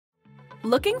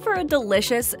Looking for a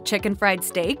delicious chicken fried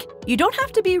steak? You don't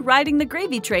have to be riding the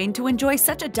gravy train to enjoy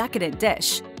such a decadent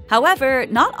dish. However,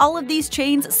 not all of these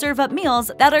chains serve up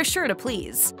meals that are sure to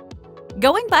please.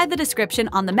 Going by the description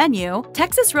on the menu,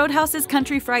 Texas Roadhouse's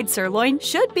country fried sirloin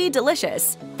should be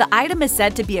delicious. The item is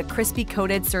said to be a crispy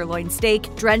coated sirloin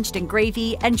steak, drenched in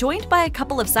gravy and joined by a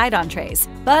couple of side entrees.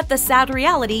 But the sad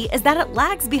reality is that it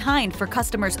lags behind for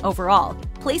customers overall.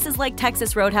 Places like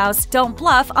Texas Roadhouse don't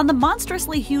bluff on the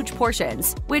monstrously huge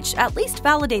portions, which at least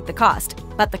validate the cost.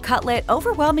 But the cutlet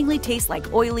overwhelmingly tastes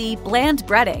like oily, bland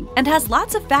breading and has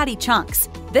lots of fatty chunks.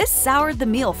 This soured the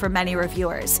meal for many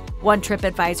reviewers. One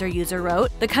TripAdvisor user wrote,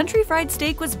 "The country fried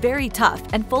steak was very tough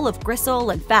and full of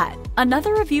gristle and fat."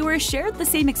 Another reviewer shared the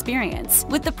same experience,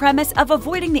 with the premise of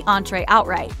avoiding the entree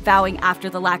outright, vowing after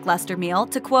the lackluster meal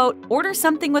to, quote, "order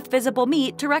something with visible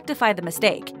meat to rectify the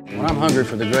mistake." When I'm hungry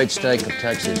for the great steak of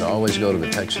Texas, I always go to the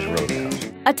Texas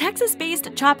Roadhouse. A Texas-based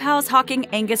chop house hawking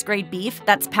Angus-grade beef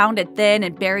that's pounded thin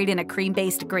and buried in a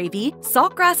cream-based gravy,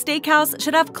 Saltgrass Steakhouse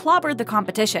should have clobbered the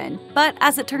competition. But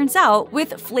as it turns out,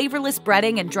 with flavorless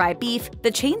breading and dry beef,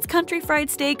 the chain's country fried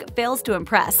steak fails to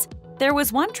impress. There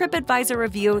was one TripAdvisor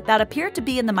review that appeared to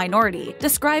be in the minority,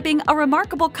 describing a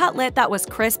remarkable cutlet that was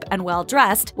crisp and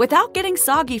well-dressed without getting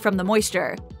soggy from the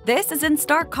moisture. This is in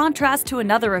stark contrast to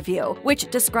another review, which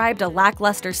described a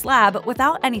lackluster slab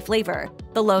without any flavor.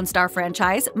 The Lone Star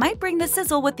franchise might bring the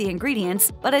sizzle with the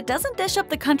ingredients, but it doesn't dish up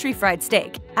the country fried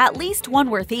steak, at least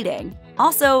one worth eating.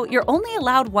 Also, you're only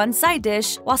allowed one side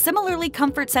dish, while similarly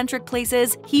comfort-centric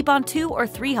places heap on 2 or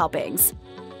 3 helpings.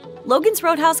 Logan's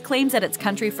Roadhouse claims that its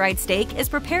country fried steak is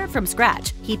prepared from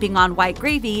scratch, heaping on white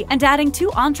gravy and adding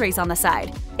 2 entrees on the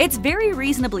side. It's very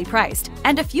reasonably priced,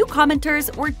 and a few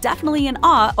commenters were definitely in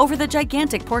awe over the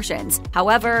gigantic portions.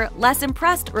 However, less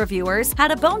impressed reviewers had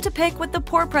a bone to pick with the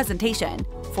poor presentation.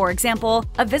 For example,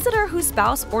 a visitor whose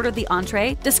spouse ordered the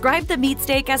entree described the meat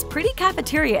steak as pretty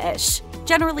cafeteria-ish.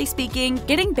 Generally speaking,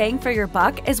 getting bang for your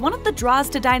buck is one of the draws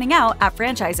to dining out at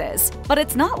franchises. But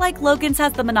it's not like Logan's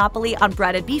has the monopoly on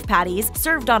breaded beef patties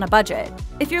served on a budget.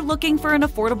 If you're looking for an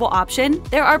affordable option,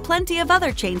 there are plenty of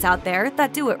other chains out there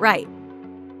that do it right.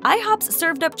 IHOP's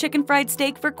served up chicken fried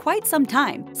steak for quite some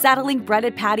time, saddling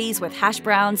breaded patties with hash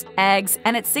browns, eggs,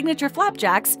 and its signature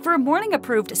flapjacks for a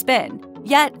morning-approved spin.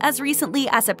 Yet, as recently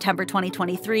as September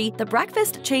 2023, the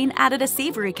breakfast chain added a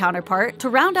savory counterpart to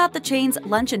round out the chain's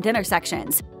lunch and dinner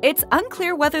sections. It's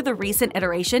unclear whether the recent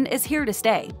iteration is here to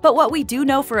stay, but what we do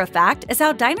know for a fact is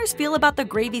how diners feel about the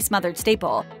gravy-smothered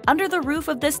staple. Under the roof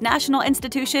of this national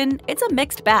institution, it's a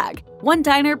mixed bag. One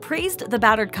diner praised the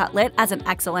battered cutlet as an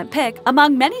excellent pick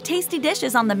among many tasty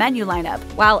dishes on the menu lineup,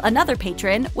 while another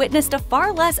patron witnessed a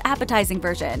far less appetizing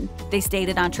version. They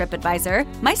stated on TripAdvisor,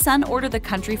 "My son ordered the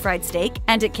country fried steak,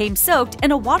 and it came soaked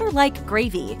in a water-like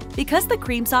gravy. Because the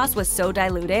cream sauce was so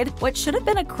diluted, what should have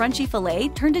been a crunchy fillet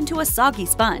turned into a soggy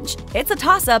sponge. It's a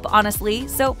toss-up, honestly,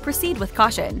 so proceed with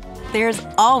caution." There's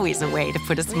always a way to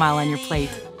put a smile on your plate.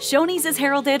 Shoney's is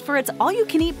heralded for its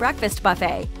all-you-can-eat breakfast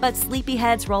buffet, but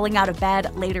sleepyheads rolling out of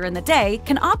bed later in the day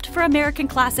can opt for American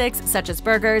classics such as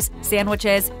burgers,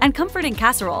 sandwiches, and comforting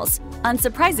casseroles.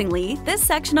 Unsurprisingly, this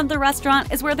section of the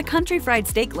restaurant is where the country fried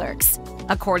steak lurks.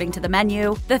 According to the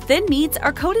menu, the thin meats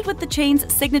are coated with the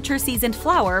chain's signature seasoned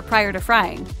flour prior to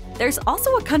frying. There's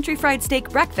also a country fried steak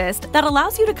breakfast that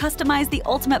allows you to customize the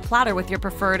ultimate platter with your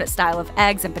preferred style of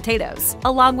eggs and potatoes,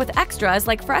 along with extras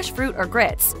like fresh fruit or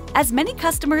grits. As many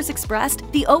customers expressed,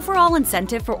 the overall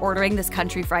incentive for ordering this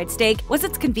country fried steak was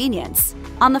its convenience.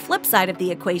 On the flip side of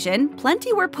the equation,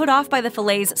 plenty were put off by the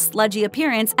filet's sludgy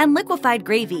appearance and liquefied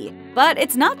gravy. But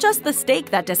it's not just the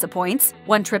steak that disappoints.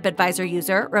 One TripAdvisor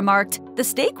user remarked, "The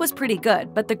steak was pretty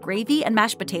good, but the gravy and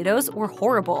mashed potatoes were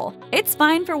horrible. It's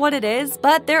fine for what it is,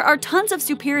 but there are tons of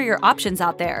superior options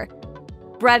out there."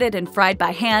 Breaded and fried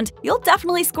by hand, you'll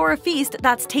definitely score a feast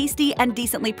that's tasty and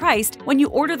decently priced when you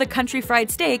order the country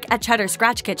fried steak at Cheddar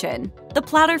Scratch Kitchen. The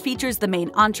platter features the main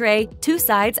entree, 2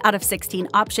 sides out of 16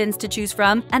 options to choose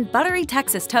from, and buttery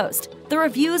Texas toast. The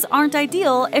reviews aren't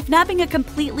ideal if nabbing a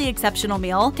completely exceptional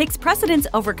meal takes precedence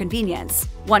over convenience.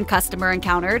 One customer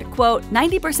encountered, quote,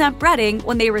 90% breading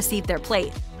when they received their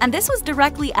plate. And this was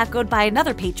directly echoed by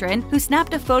another patron who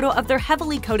snapped a photo of their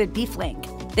heavily coated beef link.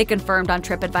 They confirmed on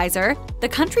TripAdvisor, the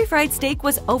country fried steak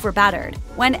was over-battered.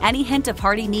 When any hint of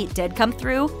hearty meat did come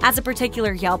through, as a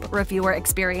particular Yelp reviewer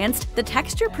experienced, the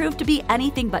texture proved to be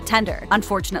anything but tender,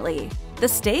 unfortunately. The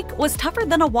steak was tougher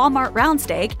than a Walmart round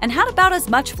steak and had about as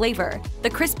much flavor. The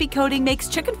crispy coating makes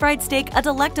chicken fried steak a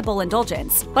delectable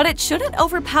indulgence, but it shouldn't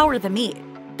overpower the meat.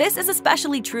 This is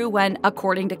especially true when,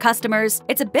 according to customers,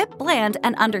 it's a bit bland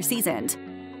and under-seasoned.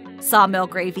 Sawmill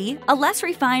gravy, a less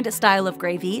refined style of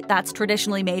gravy that's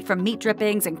traditionally made from meat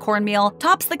drippings and cornmeal,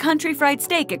 tops the country fried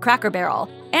steak at Cracker Barrel.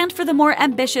 And for the more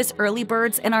ambitious early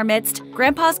birds in our midst,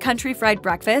 Grandpa's Country Fried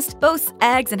Breakfast boasts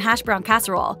eggs and hash brown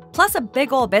casserole, plus a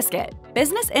big ol' biscuit.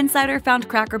 Business Insider found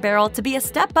Cracker Barrel to be a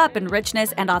step up in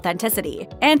richness and authenticity,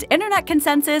 and internet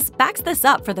consensus backs this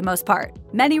up for the most part.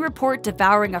 Many report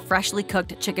devouring a freshly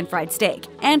cooked chicken fried steak,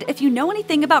 and if you know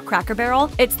anything about Cracker Barrel,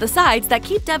 it's the sides that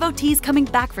keep devotees coming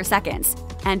back for seconds.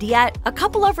 And yet, a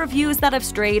couple of reviews that have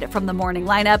strayed from the morning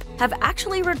lineup have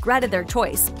actually regretted their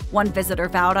choice. One visitor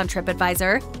vowed on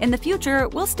TripAdvisor, "In the future,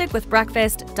 we'll stick with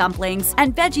breakfast, dumplings,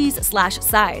 and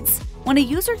veggies/sides." When a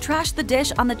user trashed the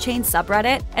dish on the chain's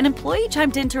subreddit, an employee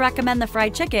chimed in to recommend the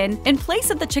fried chicken in place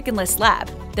of the chickenless slab.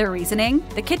 Their reasoning?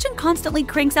 The kitchen constantly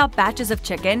cranks out batches of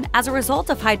chicken as a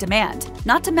result of high demand,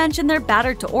 not to mention they're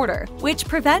battered to order, which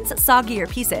prevents soggier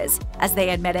pieces. As they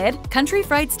admitted, country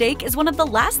fried steak is one of the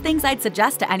last things I'd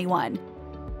suggest to anyone.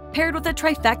 Paired with a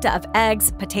trifecta of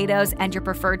eggs, potatoes, and your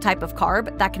preferred type of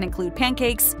carb that can include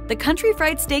pancakes, the country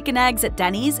fried steak and eggs at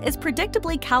Denny's is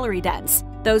predictably calorie-dense.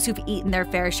 Those who've eaten their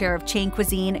fair share of chain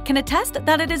cuisine can attest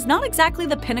that it is not exactly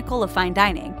the pinnacle of fine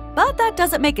dining. But that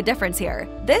doesn't make a difference here.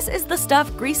 This is the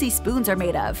stuff greasy spoons are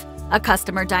made of. A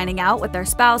customer dining out with their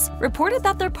spouse reported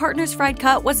that their partner's fried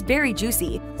cut was very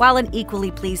juicy, while an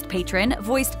equally pleased patron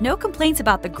voiced no complaints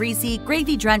about the greasy,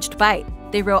 gravy-drenched bite.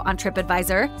 They wrote on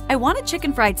TripAdvisor, "I wanted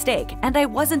chicken fried steak, and I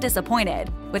wasn't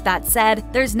disappointed." With that said,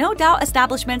 there's no doubt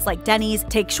establishments like Denny's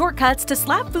take shortcuts to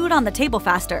slap food on the table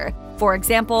faster. For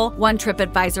example, one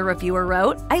TripAdvisor reviewer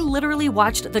wrote, "I literally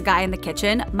watched the guy in the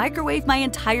kitchen microwave my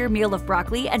entire meal of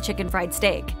broccoli and chicken fried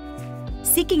steak."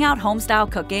 Seeking out home-style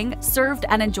cooking, served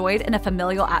and enjoyed in a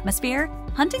familial atmosphere,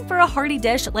 hunting for a hearty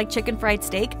dish like chicken fried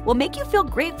steak will make you feel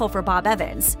grateful for Bob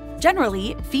Evans.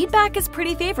 Generally, feedback is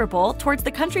pretty favorable towards the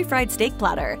country fried steak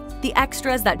platter. The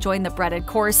extras that join the breaded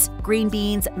course, green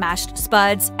beans, mashed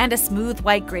spuds, and a smooth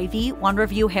white gravy one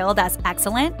review hailed as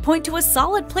excellent, point to a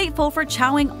solid plateful for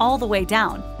chowing all the way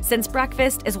down. Since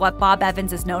breakfast is what Bob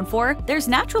Evans is known for, there's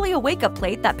naturally a wake-up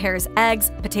plate that pairs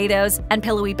eggs, potatoes, and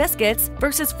pillowy biscuits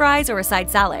versus fries or a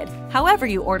side salad. However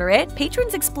you order it,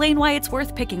 patrons explain why it's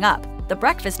worth picking up. The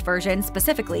breakfast version,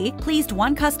 specifically, pleased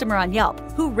one customer on Yelp,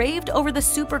 who raved over the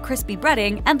super crispy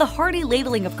breading and the hearty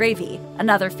ladling of gravy.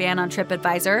 Another fan on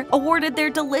TripAdvisor awarded their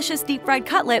delicious deep-fried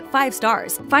cutlet 5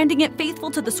 stars, finding it faithful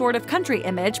to the sort of country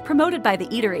image promoted by the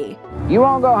eatery. You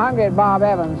won't go hungry at Bob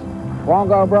Evans. Won't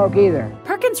go broke either.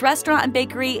 Perkins Restaurant and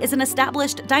Bakery is an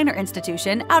established diner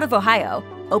institution out of Ohio.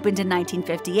 Opened in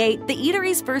 1958, the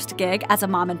eatery's first gig as a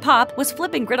mom and pop was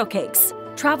flipping griddle cakes.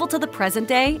 Travel to the present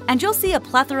day, and you'll see a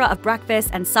plethora of breakfasts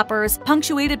and suppers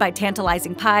punctuated by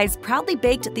tantalizing pies proudly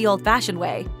baked the old-fashioned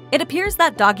way. It appears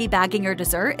that doggy bagging your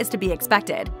dessert is to be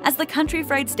expected, as the country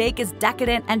fried steak is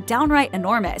decadent and downright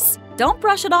enormous. Don't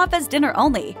brush it off as dinner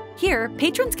only. Here,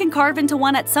 patrons can carve into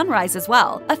one at sunrise as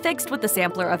well, affixed with a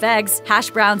sampler of eggs,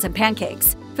 hash browns, and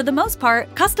pancakes. For the most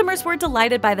part, customers were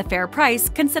delighted by the fair price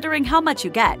considering how much you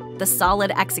get. The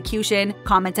solid execution,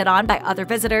 commented on by other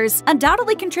visitors,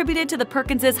 undoubtedly contributed to the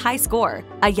Perkins' high score.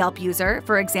 A Yelp user,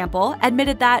 for example,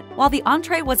 admitted that while the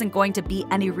entree wasn't going to beat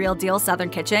any real-deal Southern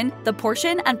kitchen, the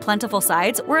portion and plentiful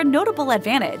sides were a notable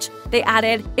advantage. They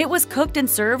added, "It was cooked and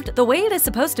served the way it is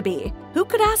supposed to be. Who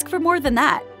could ask for more than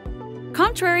that?"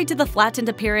 Contrary to the flattened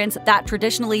appearance that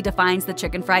traditionally defines the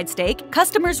chicken fried steak,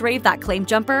 customers rave that Claim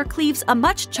Jumper cleaves a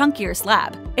much chunkier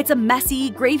slab. It's a messy,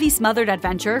 gravy-smothered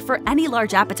adventure for any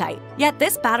large appetite. Yet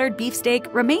this battered beefsteak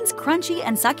remains crunchy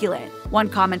and succulent. One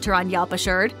commenter on Yelp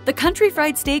assured, "The country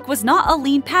fried steak was not a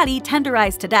lean patty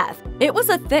tenderized to death. It was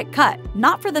a thick cut,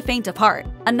 not for the faint of heart."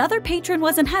 Another patron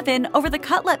was in heaven over the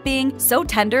cutlet being so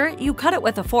tender you cut it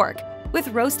with a fork. With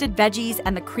roasted veggies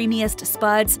and the creamiest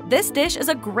spuds, this dish is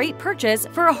a great purchase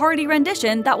for a hearty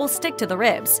rendition that will stick to the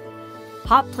ribs.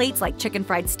 Hot plates like chicken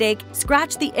fried steak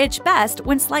scratch the itch best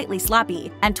when slightly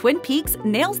sloppy, and Twin Peaks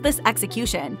nails this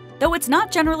execution. Though it's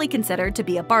not generally considered to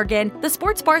be a bargain, the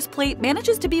sports bar's plate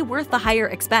manages to be worth the higher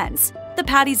expense. The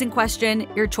patties in question,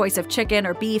 your choice of chicken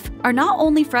or beef, are not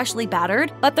only freshly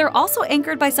battered, but they're also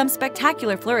anchored by some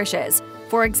spectacular flourishes.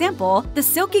 For example, the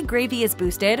silky gravy is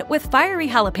boosted with fiery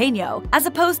jalapeno, as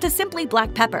opposed to simply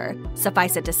black pepper.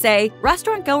 Suffice it to say,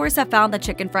 restaurant goers have found the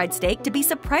chicken fried steak to be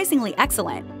surprisingly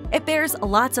excellent. It bears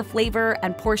lots of flavor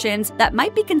and portions that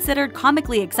might be considered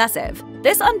comically excessive.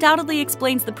 This undoubtedly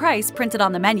explains the price printed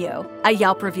on the menu. A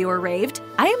Yelp reviewer raved,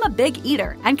 "I am a big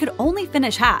eater and could only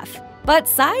finish half." But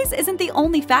size isn't the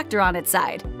only factor on its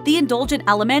side. The indulgent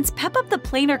elements pep up the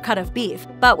plainer cut of beef,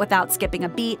 but without skipping a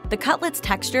beat, the cutlet's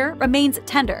texture remains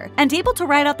tender and able to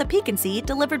ride out the piquancy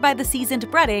delivered by the seasoned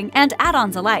breading and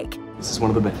add-ons alike. This is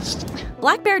one of the best.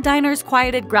 Black Bear Diners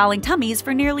quieted growling tummies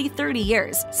for nearly 30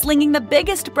 years, slinging the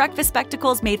biggest breakfast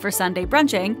spectacles made for Sunday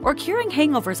brunching or curing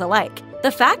hangovers alike.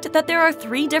 The fact that there are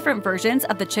 3 different versions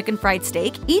of the chicken fried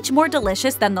steak, each more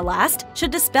delicious than the last,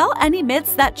 should dispel any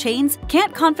myths that chains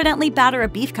can't confidently batter a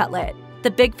beef cutlet.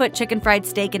 The Bigfoot chicken fried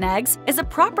steak and eggs is a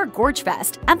proper gorge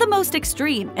fest and the most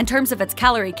extreme in terms of its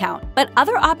calorie count, but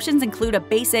other options include a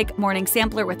basic morning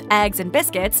sampler with eggs and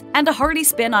biscuits and a hearty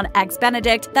spin on Eggs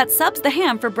Benedict that subs the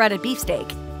ham for breaded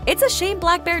beefsteak. It's a shame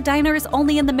Black Bear Diner is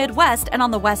only in the Midwest and on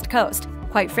the West Coast.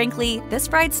 Quite frankly, this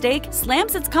fried steak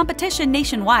slams its competition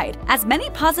nationwide, as many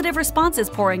positive responses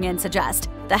pouring in suggest.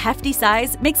 The hefty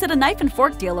size makes it a knife and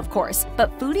fork deal, of course,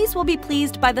 but foodies will be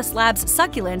pleased by the slab's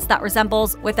succulence that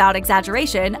resembles, without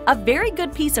exaggeration, a very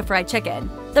good piece of fried chicken.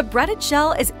 The breaded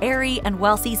shell is airy and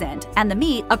well-seasoned, and the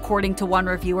meat, according to one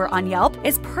reviewer on Yelp,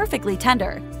 is perfectly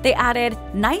tender. They added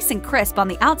nice and crisp on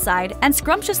the outside and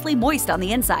scrumptiously moist on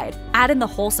the inside. Add in the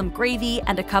wholesome gravy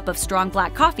and a cup of strong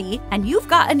black coffee, and you've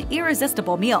got an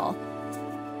irresistible meal.